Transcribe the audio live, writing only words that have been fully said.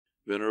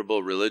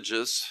Venerable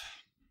religious,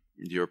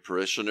 dear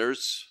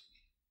parishioners,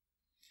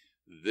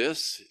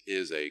 this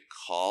is a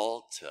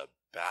call to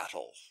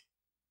battle.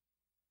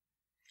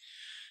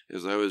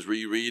 As I was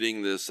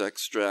rereading this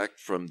extract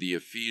from the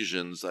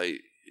Ephesians,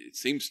 it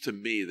seems to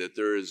me that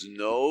there is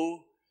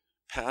no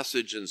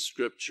passage in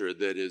Scripture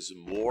that is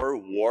more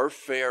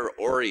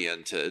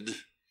warfare-oriented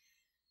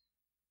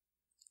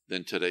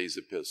than today's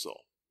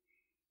epistle.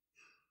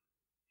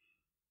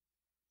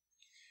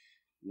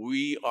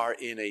 We are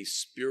in a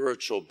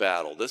spiritual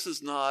battle. This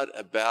is not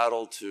a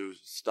battle to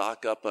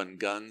stock up on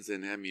guns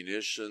and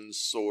ammunition,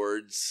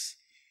 swords,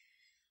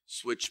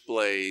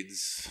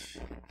 switchblades,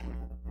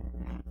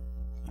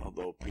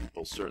 although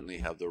people certainly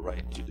have the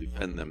right to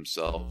defend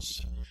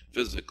themselves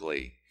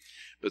physically.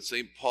 But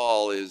St.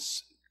 Paul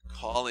is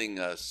calling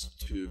us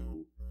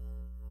to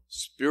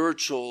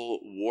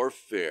spiritual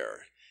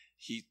warfare.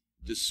 He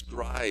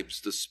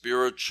describes the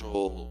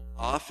spiritual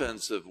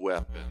offensive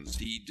weapons.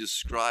 He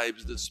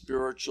describes the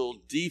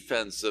spiritual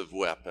defensive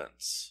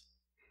weapons.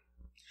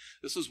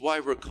 This is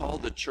why we're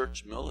called the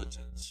church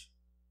militant.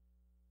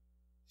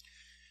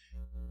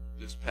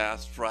 This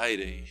past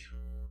Friday,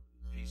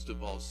 Feast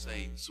of All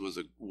Saints, was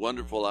a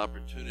wonderful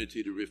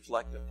opportunity to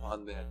reflect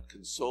upon that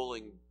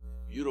consoling,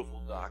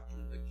 beautiful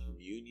doctrine, the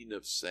communion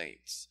of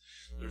saints.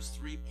 There's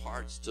three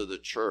parts to the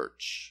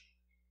church.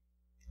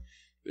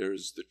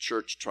 There's the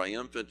church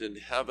triumphant in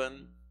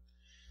heaven.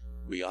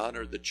 We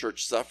honored the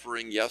church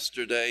suffering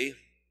yesterday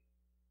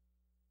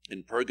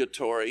in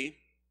purgatory.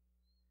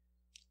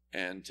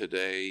 And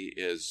today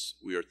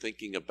we are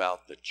thinking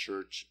about the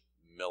church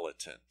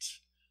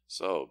militant.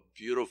 So,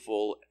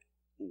 beautiful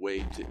way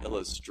to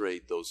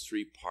illustrate those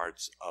three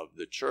parts of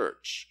the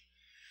church.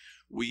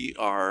 We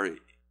are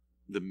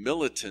the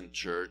militant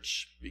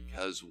church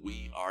because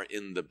we are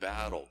in the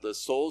battle. The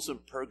souls in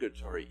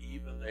purgatory,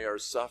 even they are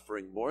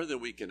suffering more than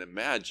we can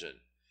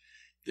imagine.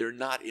 They're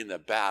not in a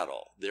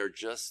battle. They're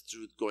just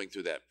going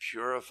through that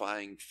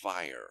purifying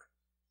fire.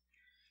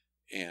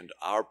 And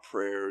our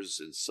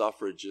prayers and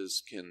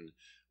suffrages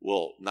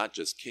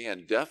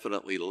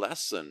definitely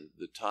lessen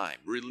the time.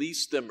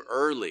 Release them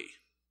early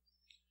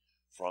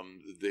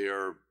from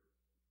their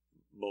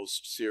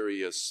most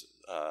serious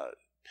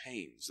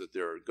pains that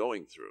they're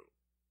going through.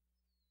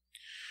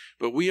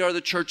 But we are the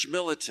church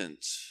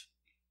militant.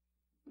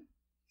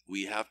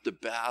 We have to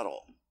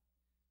battle.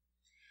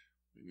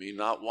 We may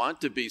not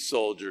want to be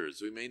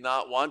soldiers. We may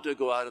not want to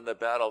go out in the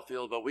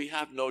battlefield, but we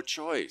have no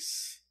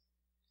choice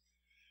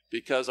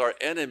because our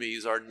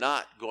enemies are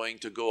not going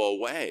to go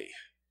away.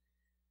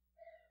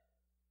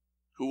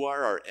 Who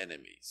are our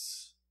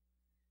enemies?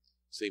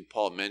 St.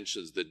 Paul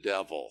mentions the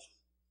devil,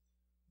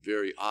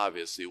 very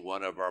obviously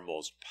one of our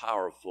most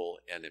powerful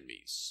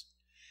enemies.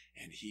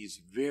 And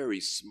he's very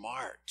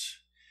smart.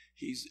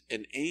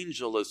 An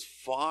angel is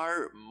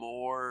far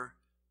more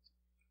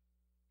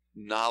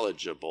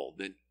knowledgeable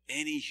than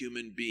any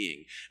human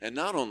being. And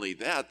not only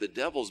that, the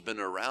devil's been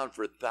around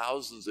for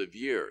thousands of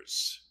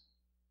years.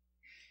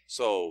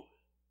 So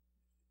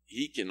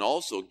he can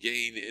also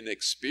gain in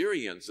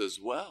experience as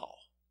well.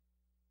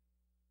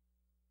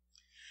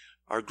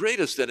 Our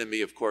greatest enemy,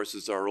 of course,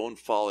 is our own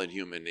fallen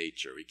human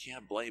nature. We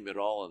can't blame it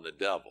all on the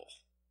devil.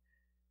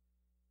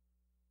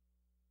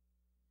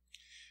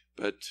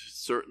 But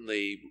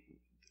certainly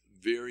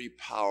very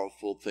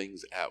powerful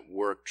things at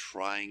work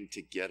trying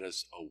to get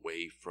us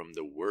away from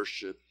the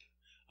worship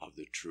of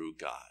the true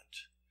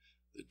God.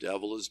 The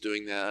devil is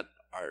doing that.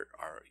 Our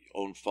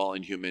own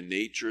fallen human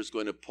nature is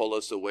going to pull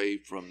us away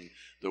from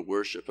the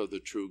worship of the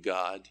true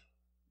God.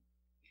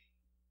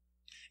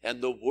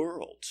 And the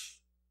world.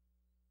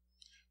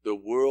 The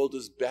world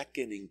is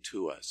beckoning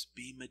to us.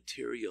 Be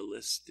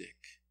materialistic.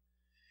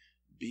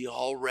 Be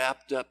all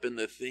wrapped up in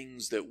the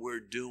things that we're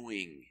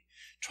doing.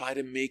 Try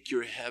to make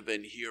your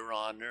heaven here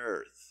on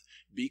earth.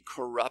 Be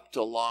corrupt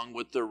along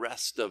with the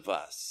rest of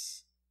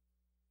us.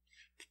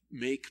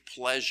 Make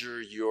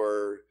pleasure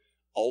your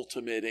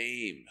ultimate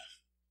aim.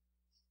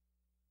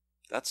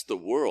 That's the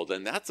world,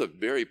 and that's a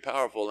very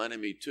powerful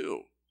enemy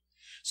too.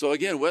 So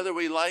again, whether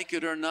we like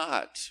it or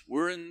not,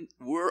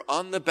 we're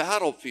on the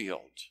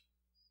battlefield.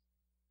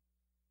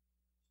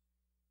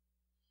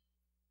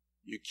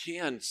 You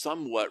can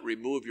somewhat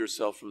remove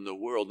yourself from the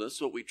world. And that's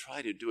what we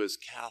try to do as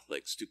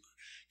Catholics,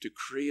 to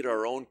create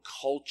our own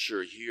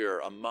culture here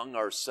among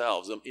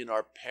ourselves, in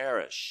our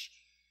parish,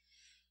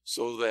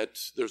 so that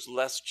there's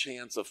less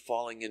chance of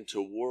falling into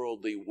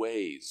worldly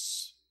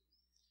ways.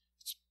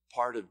 It's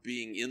part of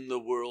being in the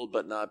world,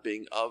 but not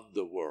being of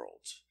the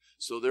world.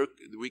 So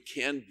we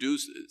can do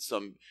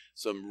some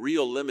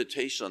real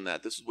limitation on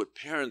that. This is what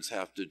parents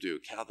have to do,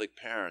 Catholic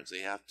parents. They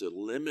have to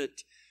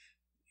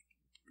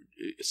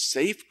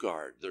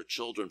safeguard their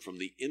children from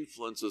the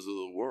influences of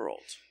the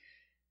world.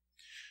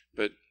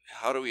 But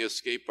how do we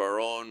escape our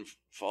own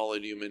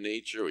fallen human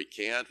nature? We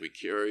can't. We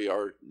carry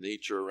our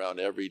nature around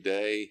every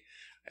day,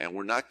 and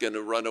we're not going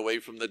to run away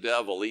from the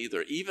devil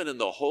either. Even in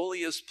the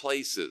holiest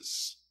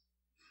places,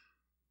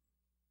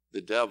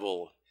 the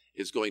devil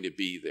is going to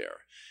be there.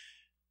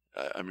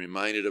 I'm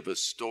reminded of a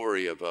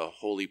story of a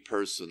holy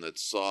person that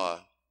saw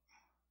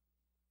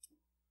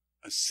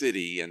a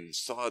city and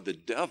saw the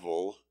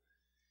devil.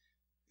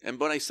 And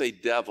when I say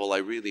devil, I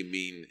really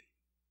mean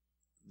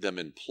them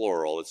in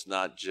plural. It's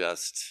not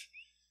just,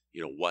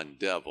 one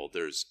devil.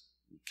 There's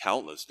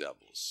countless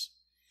devils.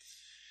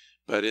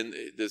 But in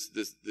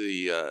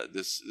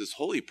this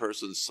holy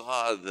person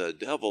saw the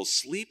devil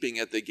sleeping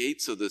at the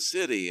gates of the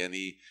city, and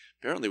he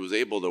apparently was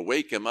able to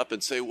wake him up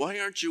and say, "Why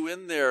aren't you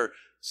in there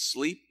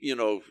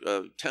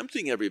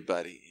tempting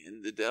everybody?"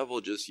 And the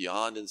devil just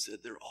yawned and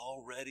said, "They're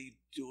already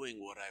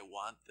doing what I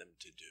want them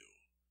to do."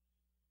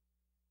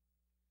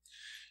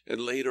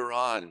 And later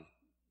on,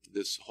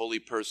 this holy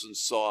person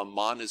saw a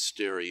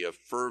monastery of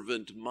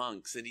fervent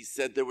monks, and he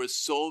said there were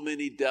so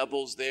many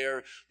devils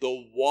there,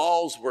 the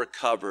walls were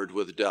covered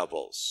with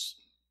devils.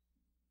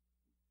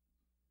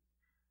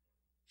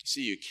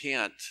 See, you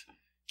can't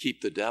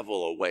keep the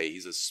devil away.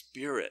 He's a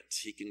spirit.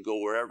 He can go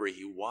wherever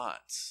he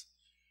wants,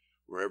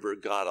 wherever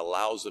God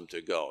allows him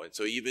to go. And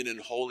so even in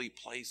holy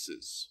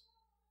places.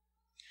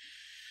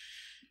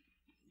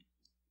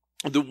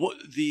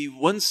 The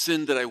one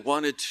sin that I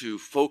wanted to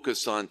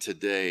focus on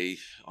today,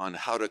 on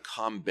how to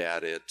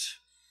combat it,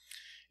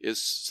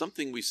 is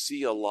something we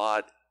see a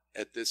lot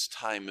at this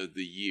time of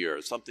the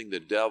year, something the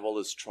devil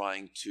is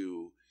trying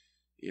to,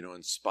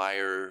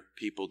 inspire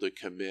people to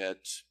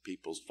commit.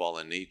 People's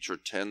fallen nature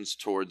tends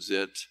towards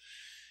it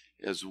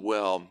as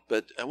well.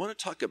 But I want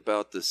to talk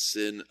about the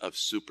sin of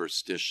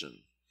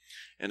superstition.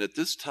 And at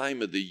this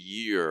time of the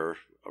year,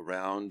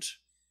 around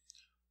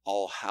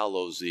All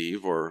Hallows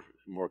Eve, or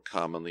more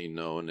commonly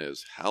known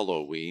as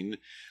Halloween,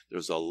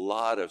 there's a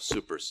lot of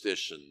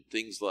superstition.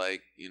 Things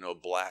like,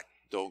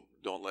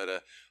 don't let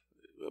a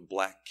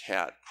black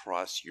cat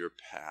cross your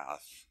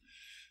path.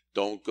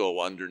 Don't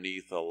go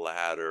underneath a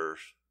ladder.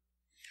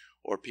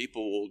 Or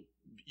people will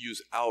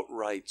use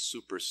outright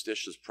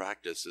superstitious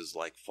practices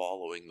like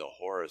following the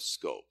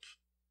horoscope.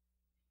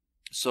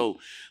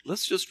 So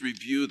let's just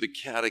review the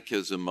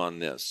catechism on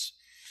this.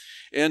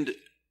 And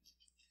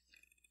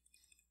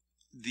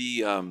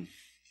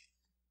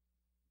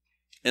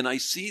and I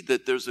see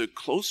that there's a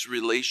close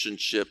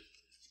relationship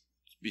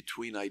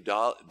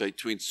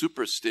between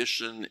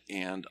superstition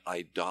and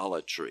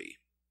idolatry.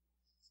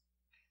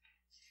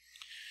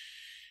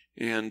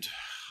 And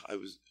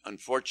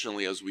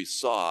unfortunately, as we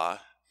saw,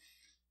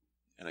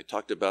 and I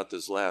talked about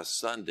this last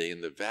Sunday,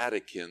 in the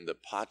Vatican, the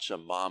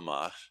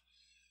Pachamama,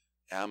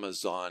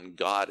 Amazon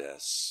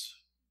goddess,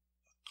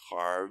 a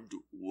carved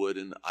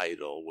wooden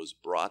idol, was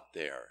brought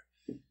there.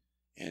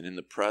 And in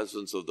the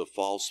presence of the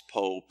false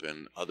pope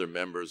and other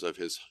members of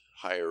his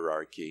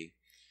hierarchy,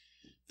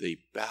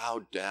 they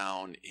bowed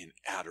down in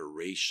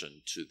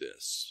adoration to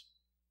this.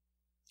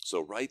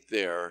 So right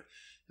there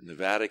in the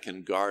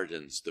Vatican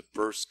gardens, the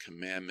first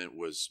commandment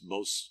was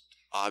most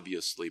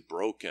obviously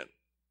broken.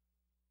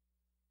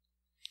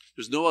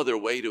 There's no other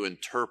way to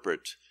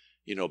interpret,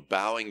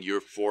 bowing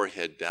your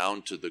forehead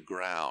down to the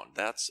ground.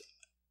 That's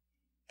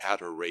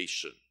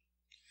adoration.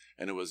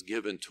 And it was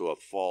given to a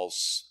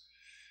false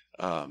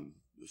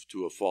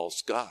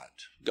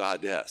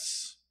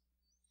goddess.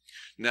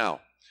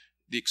 Now,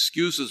 the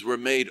excuses were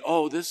made,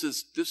 this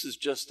is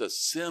just a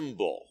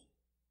symbol.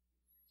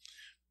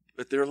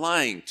 But they're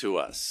lying to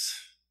us.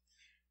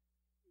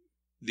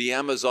 The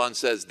Amazon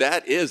says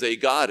that is a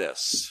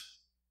goddess.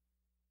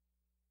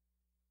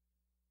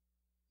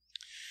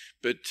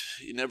 But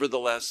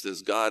nevertheless,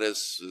 this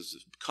goddess,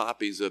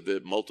 copies of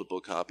it,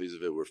 multiple copies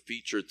of it, were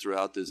featured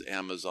throughout this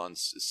Amazon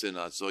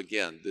synod. So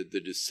again, the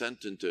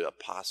descent into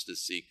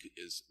apostasy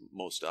is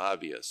most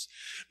obvious.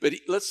 But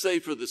let's say,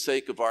 for the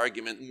sake of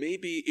argument,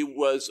 maybe it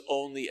was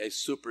only a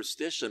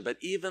superstition, but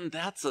even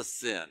that's a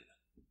sin.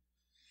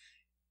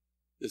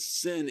 The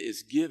sin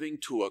is giving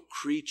to a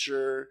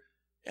creature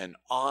an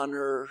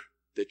honor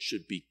that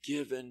should be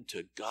given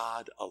to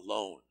God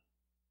alone.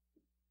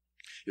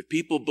 If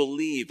people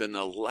believe in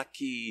a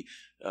lucky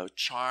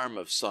charm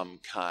of some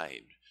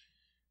kind,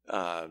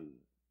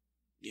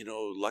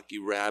 lucky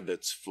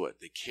rabbit's foot,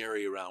 they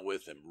carry around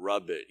with them,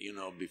 rub it,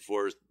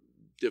 before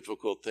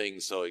difficult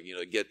things, so,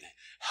 get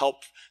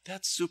help.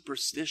 That's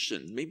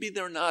superstition. Maybe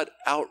they're not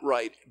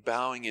outright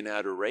bowing in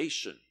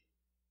adoration,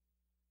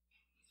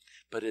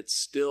 but it's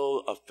still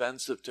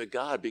offensive to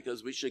God,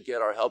 because we should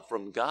get our help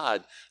from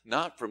God,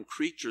 not from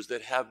creatures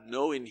that have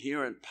no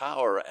inherent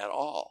power at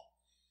all.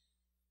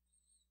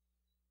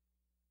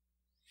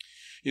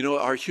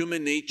 Our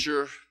human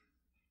nature,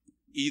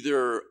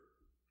 either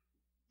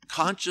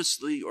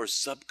consciously or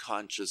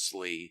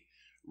subconsciously,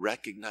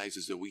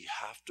 recognizes that we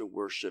have to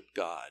worship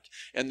God.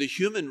 And the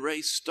human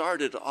race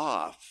started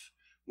off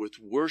with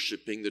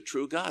worshiping the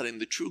true God,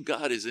 and the true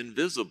God is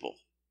invisible.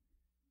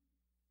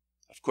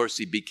 Of course,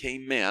 he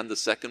became man. The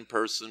second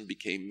person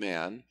became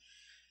man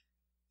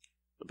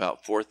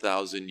about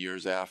 4,000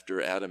 years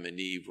after Adam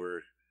and Eve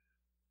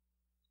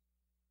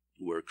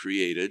were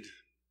created.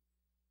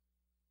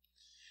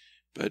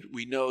 But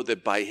we know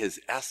that by his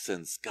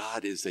essence,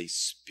 God is a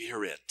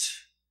spirit.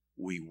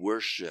 We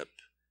worship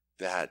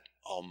that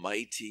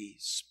Almighty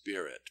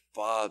Spirit,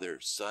 Father,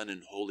 Son,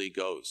 and Holy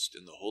Ghost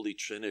in the Holy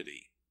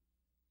Trinity.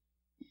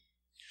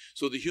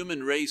 So the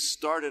human race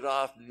started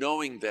off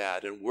knowing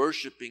that and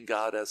worshiping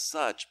God as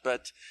such.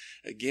 But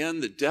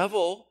again, the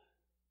devil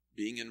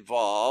being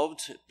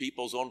involved,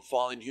 people's own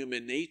fallen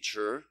human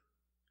nature,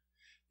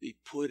 they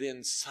put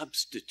in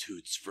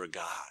substitutes for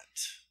God.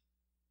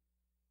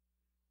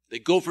 They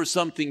go for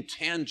something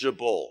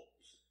tangible.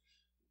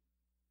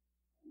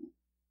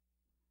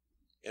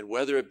 And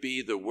whether it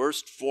be the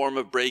worst form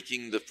of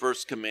breaking the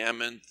first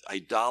commandment,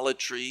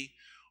 idolatry,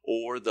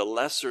 or the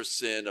lesser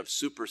sin of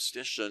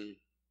superstition,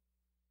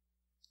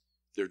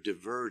 they're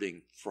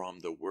diverting from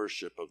the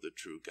worship of the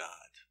true God.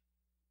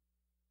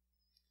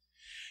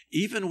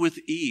 Even with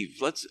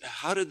Eve,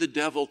 how did the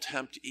devil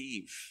tempt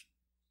Eve?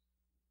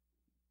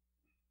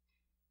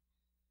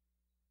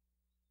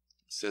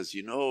 It says,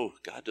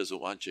 God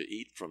doesn't want you to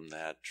eat from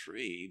that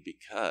tree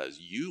because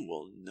you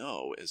will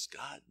know as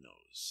God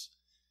knows.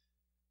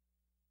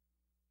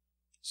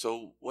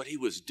 So what he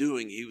was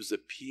doing, he was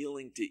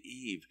appealing to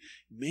Eve,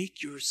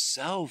 make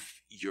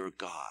yourself your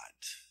God.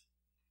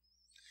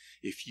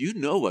 If you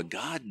know what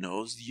God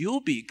knows,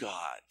 you'll be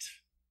God.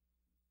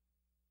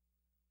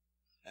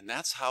 And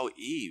that's how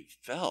Eve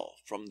fell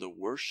from the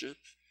worship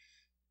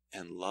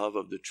and love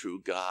of the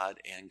true God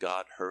and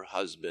got her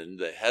husband,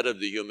 the head of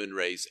the human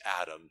race,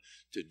 Adam,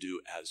 to do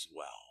as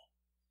well.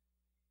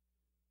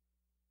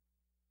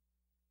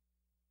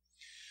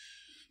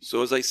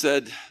 So as I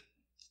said,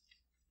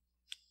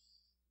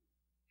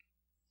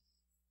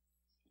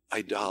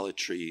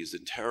 idolatry is a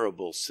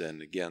terrible sin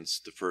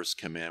against the first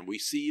command. We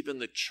see even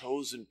the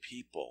chosen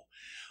people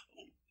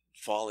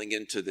falling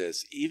into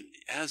this.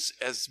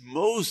 As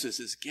Moses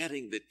is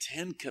getting the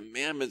 10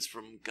 commandments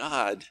from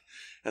God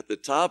at the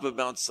top of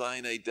Mount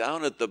Sinai,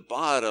 down at the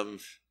bottom,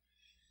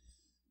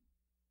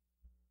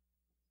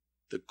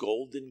 the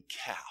golden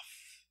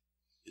calf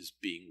is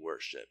being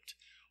worshipped.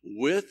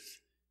 With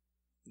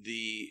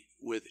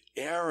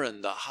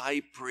Aaron, the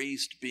high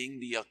priest, being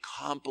the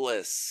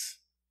accomplice.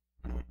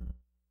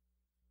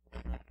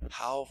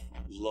 How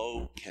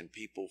low can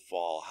people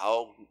fall?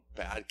 How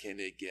bad can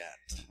it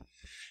get?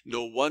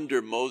 No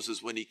wonder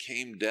Moses, when he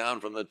came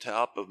down from the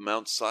top of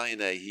Mount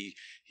Sinai, he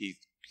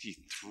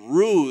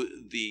threw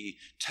the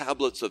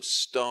tablets of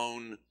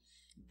stone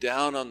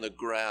down on the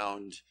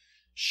ground,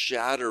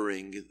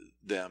 shattering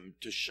them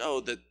to show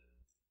that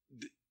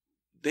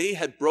they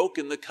had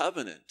broken the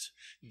covenant.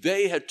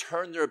 They had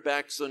turned their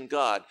backs on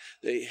God.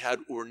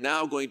 Were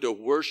now going to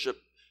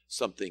worship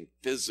something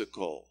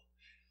physical,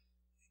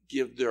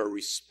 give their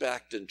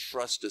respect and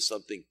trust to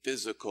something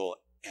physical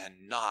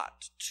and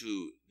not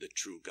to the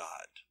true God.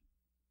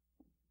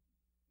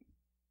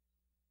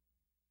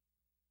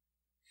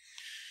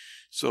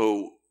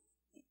 So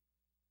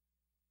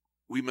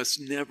we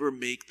must never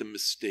make the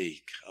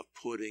mistake of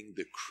putting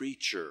the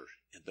creature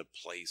in the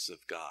place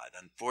of God.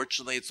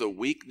 Unfortunately, it's a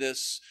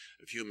weakness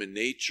of human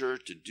nature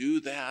to do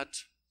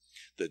that.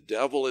 The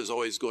devil is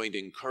always going to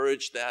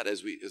encourage that.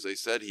 As I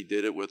said, he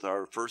did it with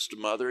our first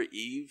mother,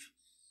 Eve.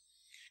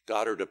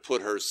 Got her to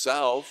put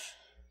herself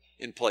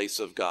in place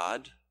of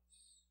God.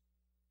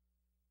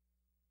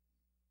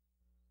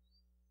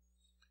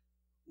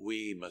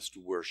 We must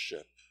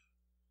worship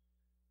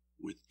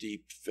with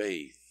deep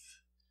faith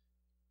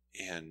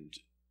and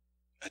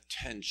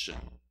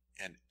attention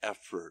and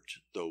effort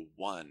the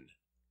one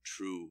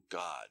true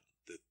God,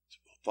 the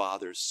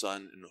Father,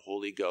 Son, and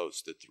Holy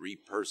Ghost, the three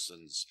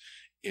persons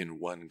in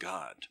one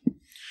God.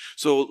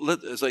 So,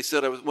 as I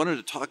said, I wanted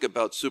to talk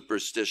about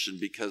superstition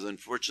because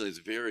unfortunately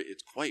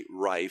it's quite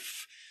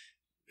rife.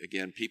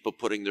 Again, people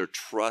putting their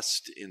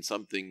trust in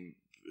something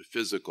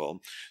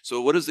physical.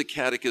 So what does the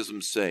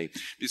Catechism say?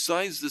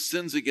 Besides the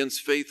sins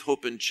against faith,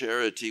 hope, and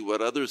charity,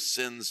 what other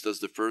sins does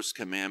the first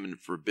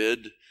commandment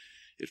forbid?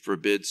 It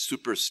forbids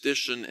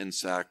superstition and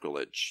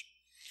sacrilege.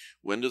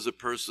 When does a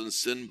person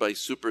sin by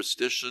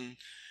superstition?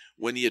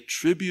 When he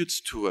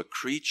attributes to a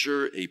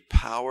creature a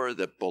power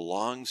that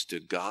belongs to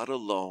God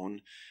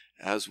alone,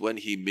 as when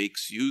he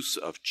makes use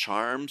of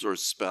charms or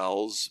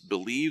spells,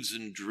 believes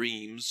in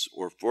dreams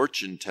or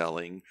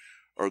fortune-telling,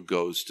 or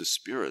goes to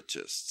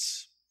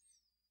spiritists.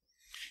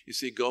 You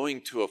see,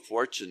 going to a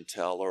fortune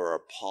teller or a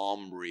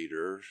palm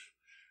reader,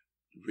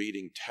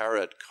 reading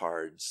tarot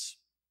cards,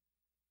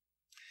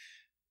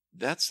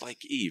 that's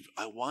like Eve.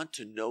 I want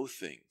to know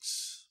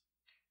things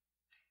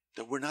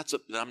that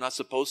I'm not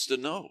supposed to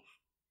know.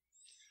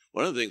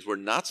 One of the things we're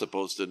not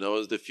supposed to know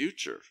is the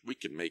future. We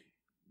can make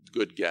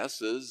good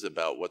guesses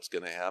about what's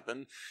going to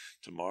happen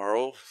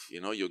tomorrow.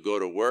 You'll go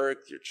to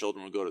work, your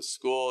children will go to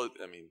school.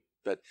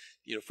 But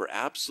for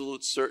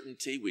absolute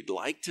certainty, we'd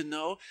like to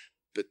know.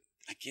 But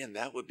again,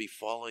 that would be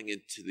falling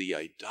into the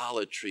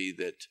idolatry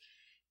that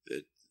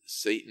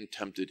Satan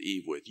tempted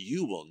Eve with.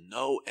 You will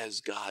know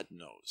as God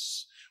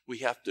knows. We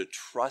have to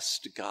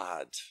trust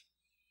God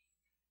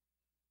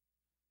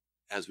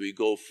as we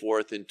go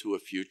forth into a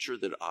future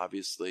that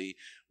obviously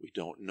we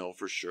don't know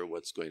for sure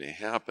what's going to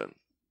happen.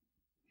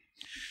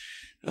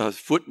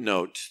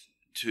 Footnote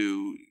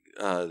to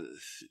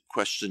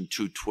question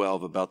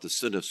 212 about the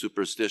sin of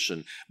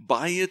superstition.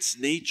 By its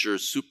nature,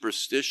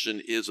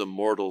 superstition is a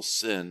mortal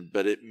sin,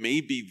 but it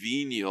may be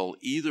venial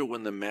either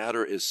when the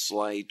matter is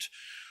slight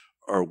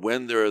or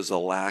when there is a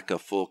lack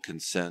of full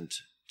consent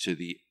to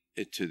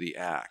the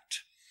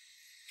act.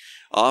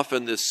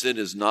 Often this sin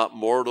is not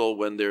mortal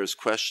when there is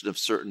question of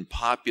certain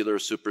popular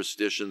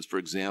superstitions, for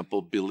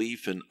example,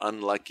 belief in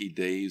unlucky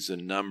days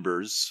and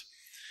numbers.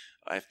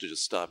 I have to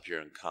just stop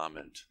here and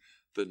comment.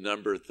 The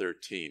number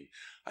 13.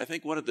 I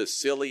think one of the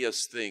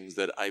silliest things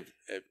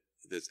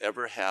that's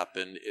ever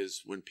happened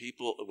is when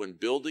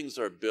buildings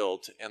are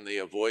built and they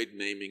avoid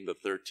naming the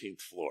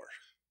 13th floor,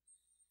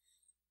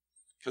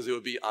 because it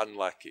would be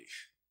unlucky.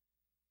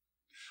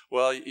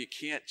 Well, you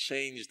can't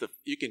change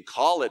you can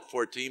call it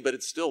 14, but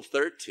it's still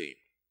 13.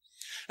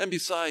 And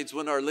besides,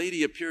 when Our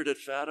Lady appeared at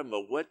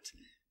Fatima, what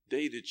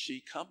day did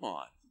she come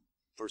on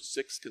for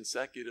 6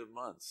 consecutive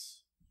months?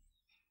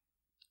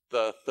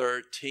 The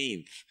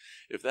 13th.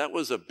 If that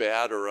was a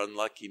bad or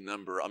unlucky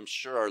number, I'm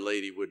sure Our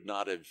Lady would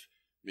not have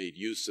made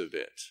use of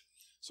it.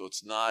 So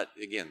it's not,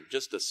 again,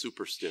 just a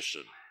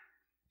superstition.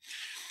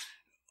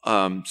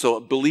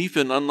 So belief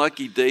in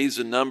unlucky days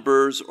and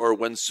numbers, or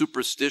when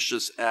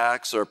superstitious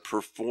acts are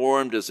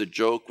performed as a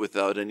joke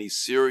without any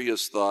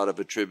serious thought of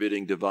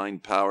attributing divine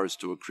powers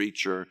to a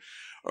creature,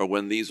 or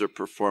when these are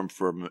performed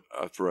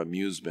for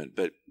amusement.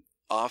 But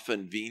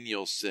often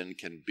venial sin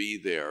can be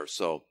there.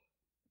 So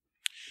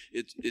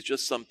it's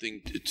just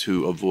something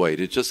to avoid.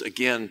 It's just,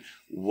 again,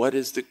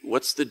 what's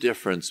the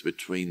difference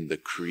between the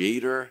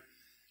creator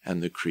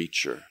and the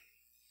creature?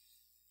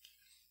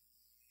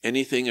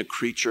 Anything a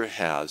creature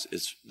has,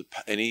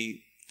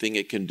 anything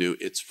it can do,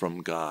 it's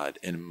from God,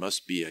 and it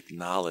must be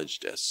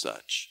acknowledged as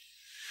such.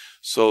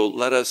 So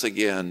let us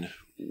again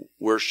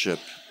worship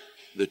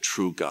the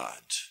true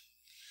God.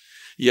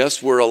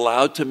 Yes, we're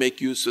allowed to make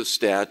use of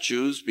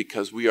statues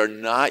because we are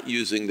not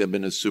using them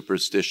in a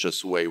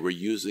superstitious way. We're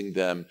using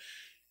them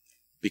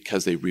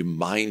because they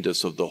remind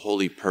us of the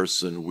holy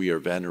person we are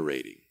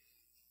venerating.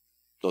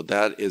 So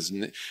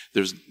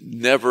there's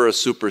never a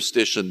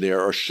superstition there,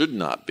 or should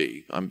not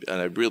be. And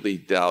I really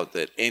doubt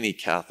that any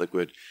Catholic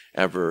would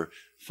ever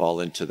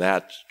fall into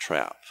that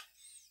trap.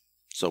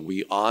 So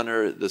we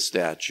honor the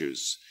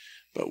statues,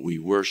 but we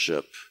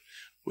worship.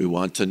 We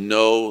want to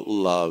know,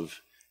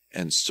 love,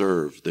 and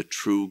serve the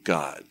true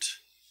God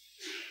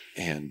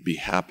and be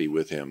happy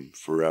with him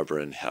forever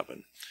in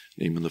heaven. In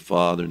the name of the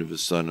Father, and of the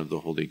Son, and of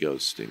the Holy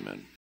Ghost.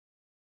 Amen.